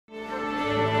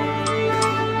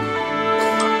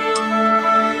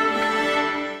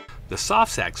The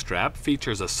Soft Sax Strap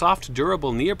features a soft,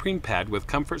 durable neoprene pad with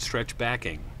comfort stretch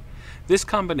backing. This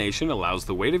combination allows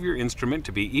the weight of your instrument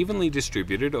to be evenly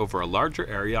distributed over a larger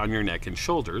area on your neck and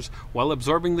shoulders while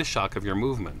absorbing the shock of your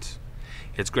movements.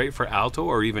 It's great for alto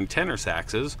or even tenor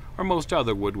saxes or most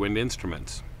other woodwind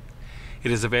instruments.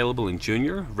 It is available in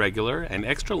junior, regular, and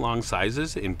extra long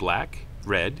sizes in black,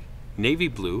 red, navy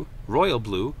blue, royal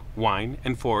blue, wine,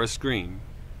 and forest green.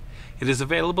 It is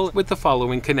available with the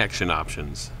following connection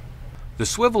options. The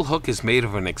swivel hook is made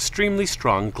of an extremely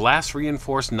strong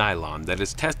glass-reinforced nylon that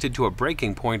is tested to a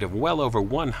breaking point of well over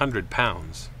 100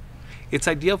 pounds. It's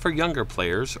ideal for younger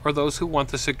players or those who want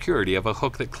the security of a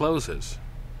hook that closes.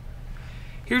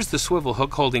 Here's the swivel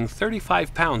hook holding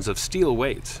 35 pounds of steel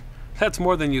weights. That's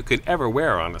more than you could ever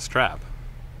wear on a strap.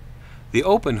 The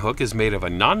open hook is made of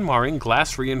a non-marring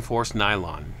glass-reinforced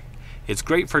nylon. It's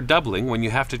great for doubling when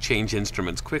you have to change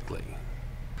instruments quickly.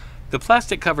 The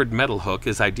plastic-covered metal hook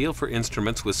is ideal for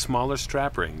instruments with smaller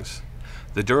strap rings.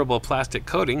 The durable plastic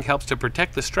coating helps to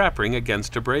protect the strap ring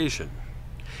against abrasion.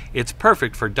 It's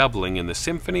perfect for doubling in the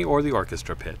symphony or the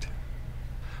orchestra pit.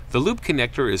 The loop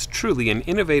connector is truly an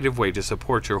innovative way to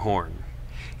support your horn.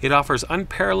 It offers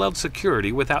unparalleled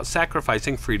security without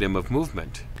sacrificing freedom of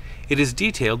movement. It is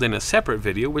detailed in a separate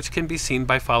video which can be seen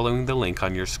by following the link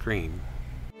on your screen.